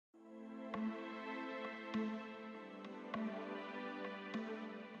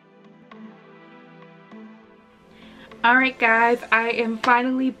Alright guys, I am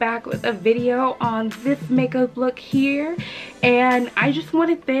finally back with a video on this makeup look here, and I just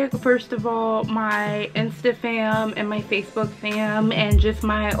want to thank first of all my Insta fam and my Facebook fam and just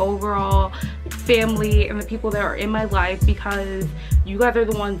my overall family and the people that are in my life, because you guys are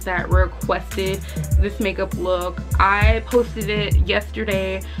the ones that requested this makeup look. I posted it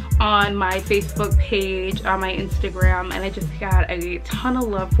yesterday on my Facebook page, on my Instagram, and I just got a ton of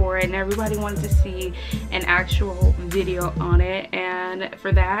love for it, and everybody wanted to see an actual video on it, and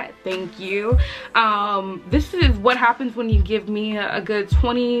for that, thank you. This is what happens when you give me a good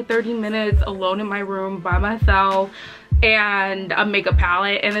 20-30 minutes alone in my room by myself and a makeup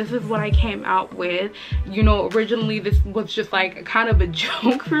palette, and this is what I came out with. You know, originally this was just like kind of a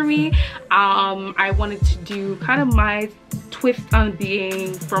joke for me. I wanted to do kind of my twist on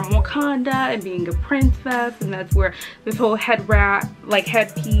being from Wakanda and being a princess, and that's where this whole head wrap, like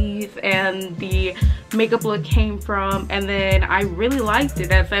headpiece, and the makeup look came from. And then I really liked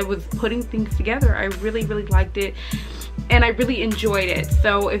it as I was putting things together. I really liked it, and I really enjoyed it.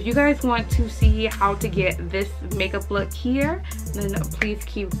 So if you guys want to see how to get this makeup look here, then please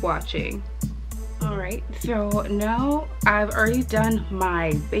keep watching. Alright, so now I've already done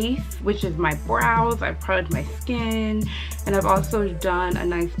my base, which is my brows. I've primed my skin, and I've also done a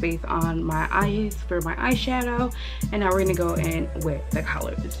nice base on my eyes for my eyeshadow, and now we're going to go in with the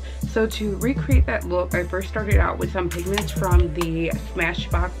colors. So to recreate that look, I first started out with some pigments from the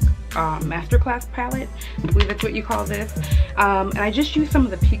Smashbox Masterclass palette. I believe that's what you call this. And I just used some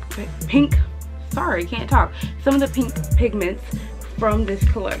of the pink pigments from this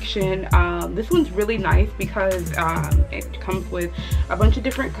collection. This one's really nice because it comes with a bunch of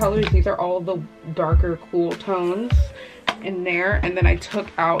different colors. These are all the darker cool tones in there, and then I took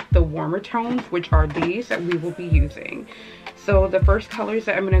out the warmer tones, which are these that we will be using. So the first colors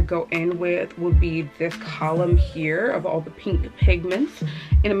that I'm going to go in with will be this column here of all the pink pigments,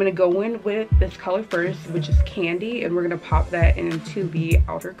 and I'm going to go in with this color first, which is Candy, and we're going to pop that into the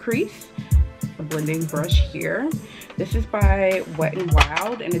outer crease. A blending brush here. This is by Wet n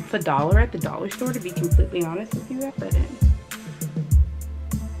Wild, and it's $1 at the dollar store, to be completely honest with you. That in.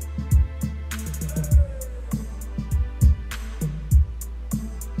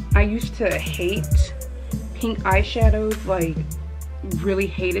 I used to hate pink eyeshadows, like really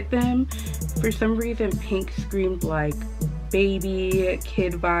hated them. For some reason pink screamed like baby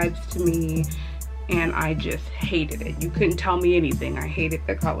kid vibes to me, and I just hated it. You couldn't tell me anything. I hated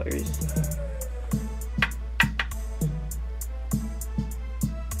the colors.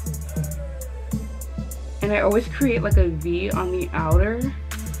 And I always create like a V on the outer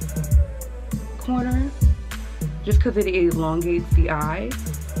corner just because it elongates the eye.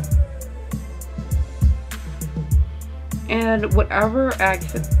 And whatever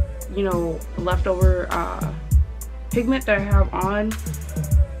excess, you know, leftover pigment that I have on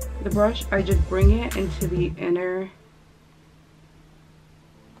the brush, I just bring it into the inner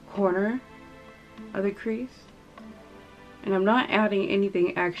corner of the crease. And I'm not adding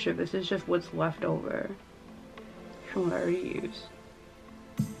anything extra. This is just what's left over from what I already used.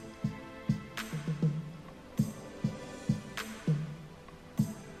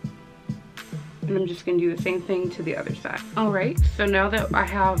 And I'm just going to do the same thing to the other side. Alright, so now that I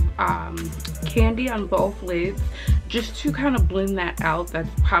have Candy on both lids, just to kind of blend that out, that's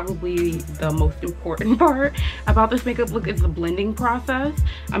probably the most important part about this makeup look, is the blending process.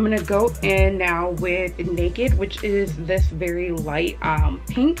 I'm going to go in now with Naked, which is this very light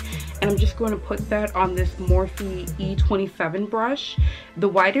pink, and I'm just going to put that on this Morphe E27 brush. The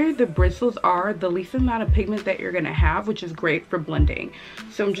wider the bristles are, the least amount of pigment that you're going to have, which is great for blending.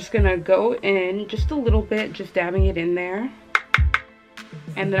 So I'm just going to go in just a little bit, just dabbing it in there,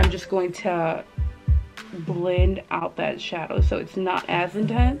 and then I'm just going to blend out that shadow so it's not as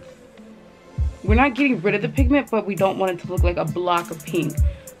intense. We're not getting rid of the pigment, but we don't want it to look like a block of pink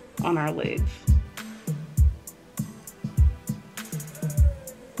on our lids.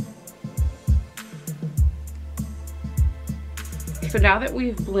 So now that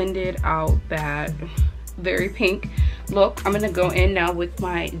we've blended out that very pink look, I'm gonna go in now with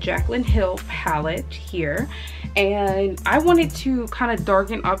my Jaclyn Hill palette here, and I wanted to kind of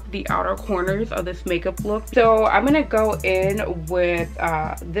darken up the outer corners of this makeup look. So I'm gonna go in with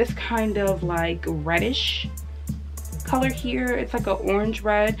this kind of like reddish color here. It's like an orange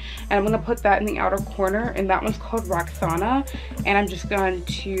red, and I'm gonna put that in the outer corner, and that one's called Roxana. And I'm just going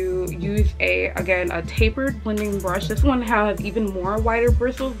to use again a tapered blending brush. This one has even more wider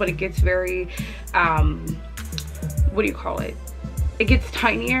bristles, but it gets very what do you call it, it gets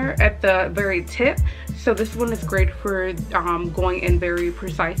tinier at the very tip. So this one is great for going in very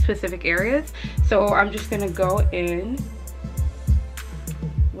precise specific areas. So I'm just gonna go in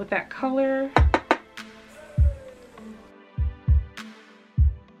with that color.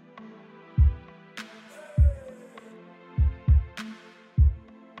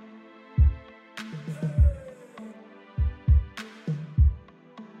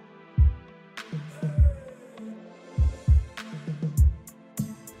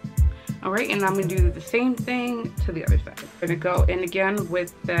 All right, and I'm gonna do the same thing to the other side. I'm gonna go in again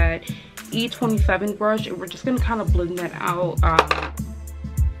with that E27 brush, and we're just gonna kind of blend that out.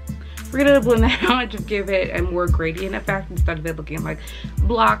 We're gonna blend that out and just give it a more gradient effect instead of it looking like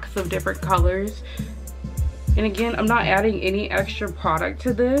blocks of different colors. And again, I'm not adding any extra product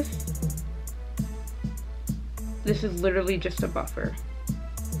to this. This is literally just a buffer.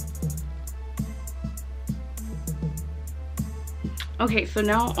 Okay, so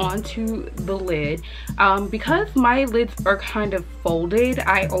now on to the lid. Because my lids are kind of folded,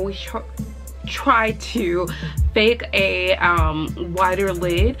 I always try to fake a wider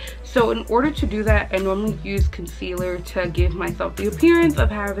lid. So in order to do that, I normally use concealer to give myself the appearance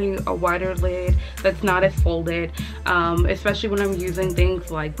of having a wider lid that's not as folded, especially when I'm using things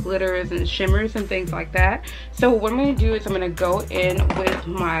like glitters and shimmers and things like that. So what I'm going to do is I'm going to go in with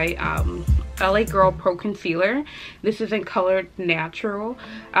my LA Girl Pro Concealer. This is in color Natural.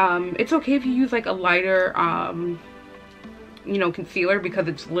 It's okay if you use like a lighter you know, concealer, because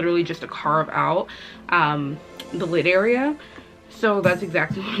it's literally just to carve out the lid area. So that's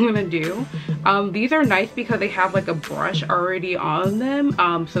exactly what I'm gonna do. These are nice because they have like a brush already on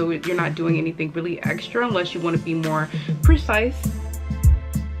them, so you're not doing anything really extra unless you want to be more precise.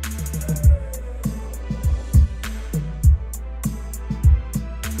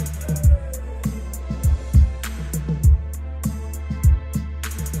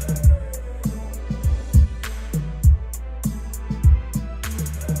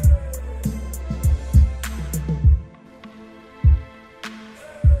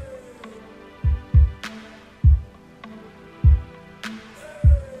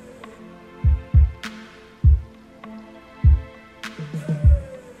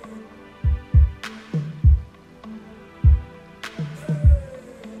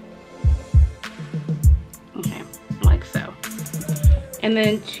 And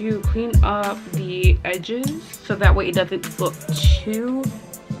then to clean up the edges so that way it doesn't look too,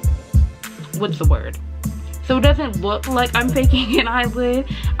 what's the word? So it doesn't look like I'm faking an eyelid.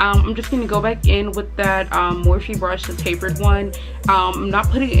 I'm just gonna go back in with that Morphe brush, the tapered one. I'm not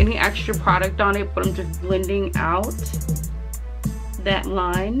putting any extra product on it, but I'm just blending out that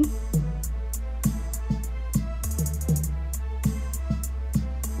line.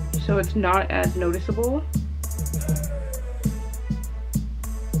 So it's not as noticeable.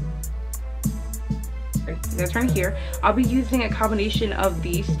 That's right here. I'll be using a combination of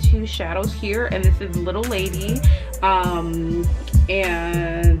these two shadows here, and this is Little Lady and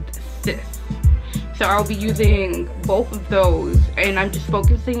Sis. So I'll be using both of those, and I'm just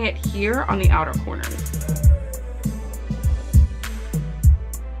focusing it here on the outer corners.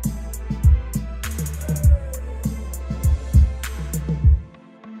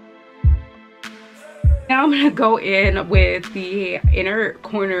 Now I'm gonna go in with the inner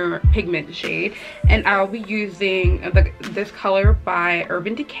corner pigment shade, and I'll be using this color by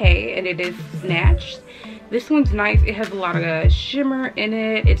Urban Decay, and it is Snatched. This one's nice. It has a lot of shimmer in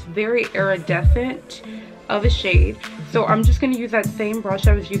it. It's very iridescent of a shade. So I'm just gonna use that same brush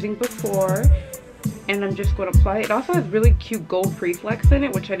I was using before, and I'm just gonna apply it. It also has really cute gold reflex in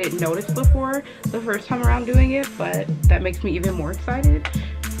it, which I didn't notice before the first time around doing it, but that makes me even more excited.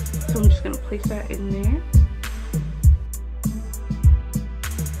 So I'm just gonna place that in there.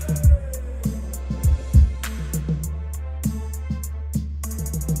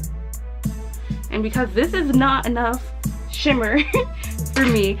 And because this is not enough shimmer for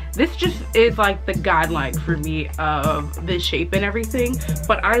me, this just is like the guideline for me of the shape and everything.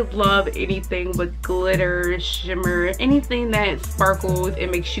 But I love anything with glitter, shimmer, anything that sparkles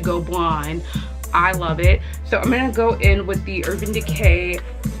and makes you go blind. I love it. So I'm gonna go in with the Urban Decay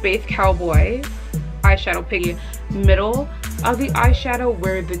Space Cowboy eyeshadow piggy, middle of the eyeshadow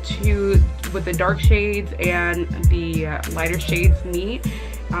where the two with the dark shades and the lighter shades meet,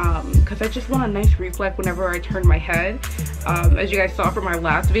 because I just want a nice reflect whenever I turn my head. As you guys saw from my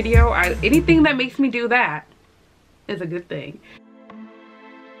last video, anything that makes me do that is a good thing.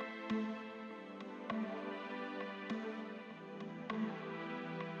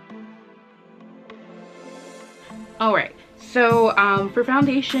 Alright, So for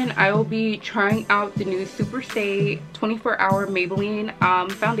foundation, I will be trying out the new Super Stay 24-hour Maybelline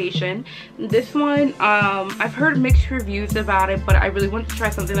foundation. This one, I've heard mixed reviews about it, but I really wanted to try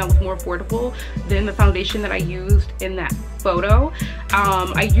something that was more affordable than the foundation that I used in that photo.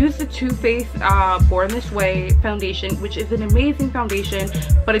 I used the Too Faced Born This Way foundation, which is an amazing foundation,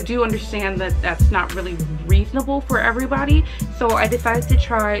 but I do understand that that's not really reasonable for everybody. So I decided to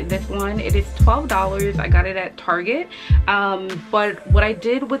try this one. It is $12. I got it at Target. But what I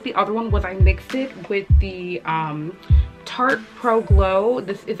did with the other one was I mixed it with the Tarte Pro Glow.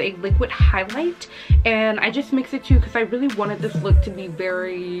 This is a liquid highlight, and I just mixed it too because I really wanted this look to be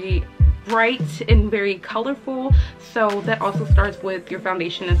very bright and very colorful, so that also starts with your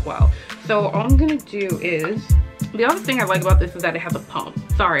foundation as well. So all I'm gonna do is, the other thing I like about this is that it has a pump.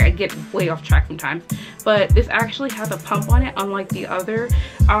 Sorry, I get way off track sometimes, but this actually has a pump on it, unlike the other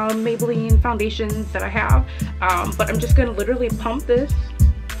Maybelline foundations that I have. But I'm just gonna literally pump this.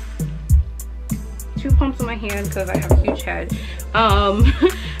 2 pumps on my hand because I have a huge head.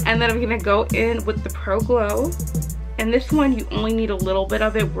 And then I'm gonna go in with the Pro Glow. And this one, you only need a little bit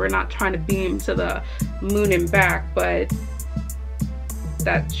of it. We're not trying to beam to the moon and back, but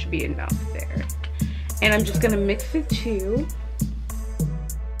that should be enough there. And I'm just gonna mix the two.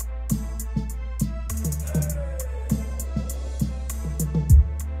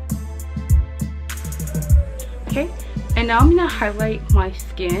 Okay, and now I'm gonna highlight my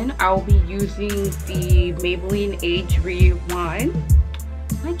skin. I'll be using the Maybelline Age Rewind.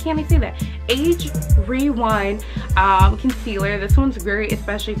 Why can't I say that? Age Rewind concealer. This one's great,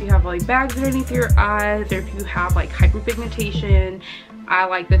 especially if you have like bags underneath your eyes or if you have like hyperpigmentation. I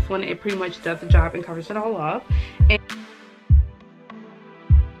like this one. It pretty much does the job and covers it all up.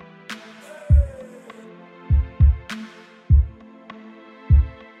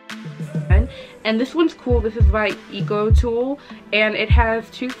 And this one's cool. This is by Eco Tool, and it has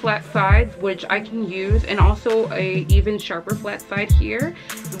 2 flat sides which I can use, and also a even sharper flat side here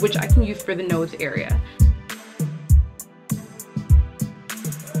which I can use for the nose area.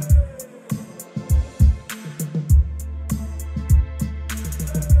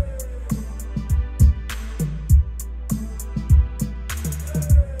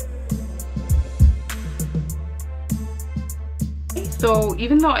 So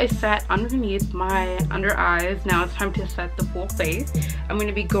even though I set underneath my under eyes, now it's time to set the full face. I'm going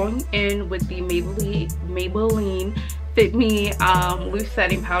to be going in with the Maybelline Fit Me loose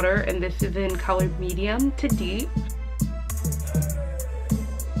setting powder, and this is in color medium to deep.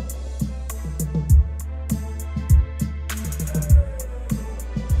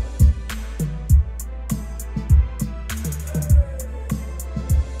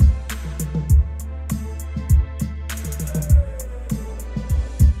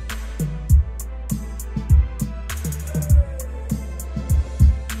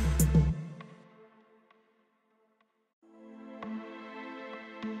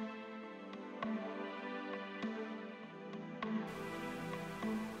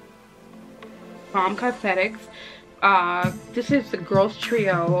 Prom Cosmetics. This is the Girls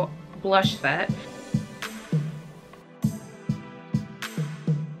Trio blush set.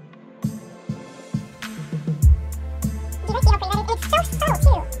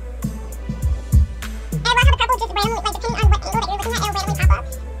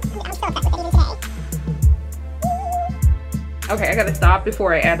 Okay, I gotta stop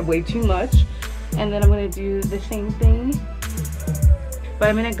before I add way too much. And then I'm gonna do the same thing, but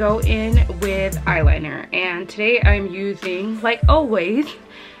I'm gonna go in with eyeliner. And today I'm using, like always,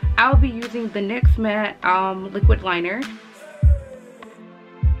 I'll be using the NYX Matte liquid liner.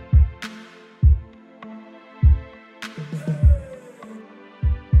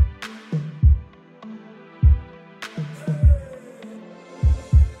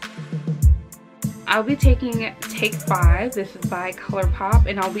 I'll be taking Take 5, this is by ColourPop,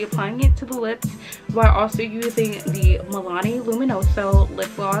 and I'll be applying it to the lips while also using the Milani Luminoso lip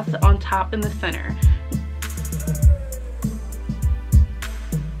gloss on top in the center.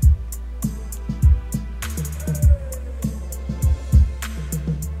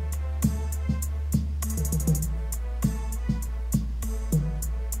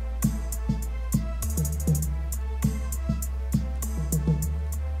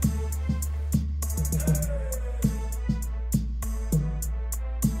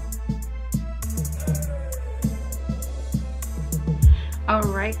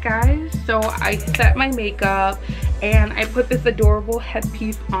 Alright guys, so I set my makeup and I put this adorable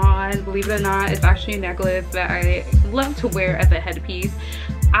headpiece on. Believe it or not, it's actually a necklace that I love to wear as a headpiece.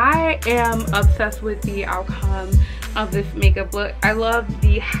 I am obsessed with the outcome of this makeup look. I love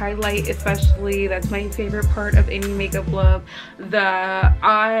the highlight especially. That's my favorite part of any makeup look. The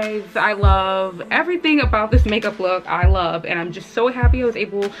eyes, I love everything about this makeup look. I love, and I'm just so happy I was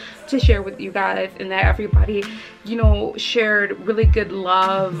able to share with you guys, and that everybody, you know, shared really good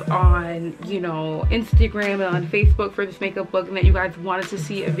love on, you know, Instagram and on Facebook for this makeup look, and that you guys wanted to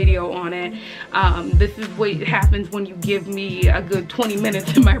see a video on it. This is what happens when you give me a good 20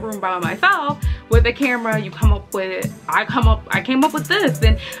 minutes in my room by myself with a camera. You come up with, I came up with this,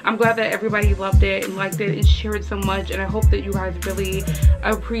 and I'm glad that everybody loved it and liked it and shared so much, and I hope that you guys really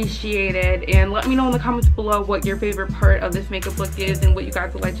appreciate it. And let me know in the comments below what your favorite part of this makeup look is and what you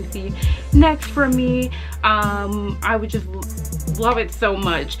guys would like to see next from me. I would just love it so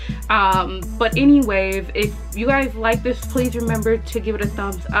much. But anyways, if you guys like this, please remember to give it a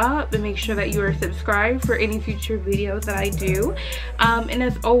thumbs up and make sure that you are subscribed for any future videos that I do. And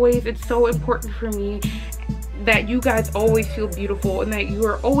as always, it's so important for me that you guys always feel beautiful and that you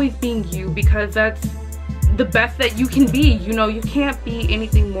are always being you, because that's the best that you can be. You know, you can't be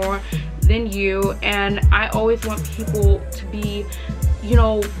anything more than you, and I always want people to be, you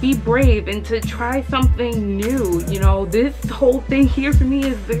know, be brave and to try something new. You know, this whole thing here for me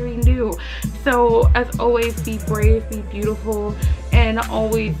is very new. So as always, be brave, be beautiful, and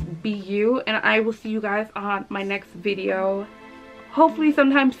always be you. And I will see you guys on my next video, hopefully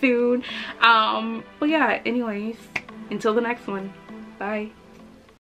sometime soon. But yeah, anyways, until the next one, bye.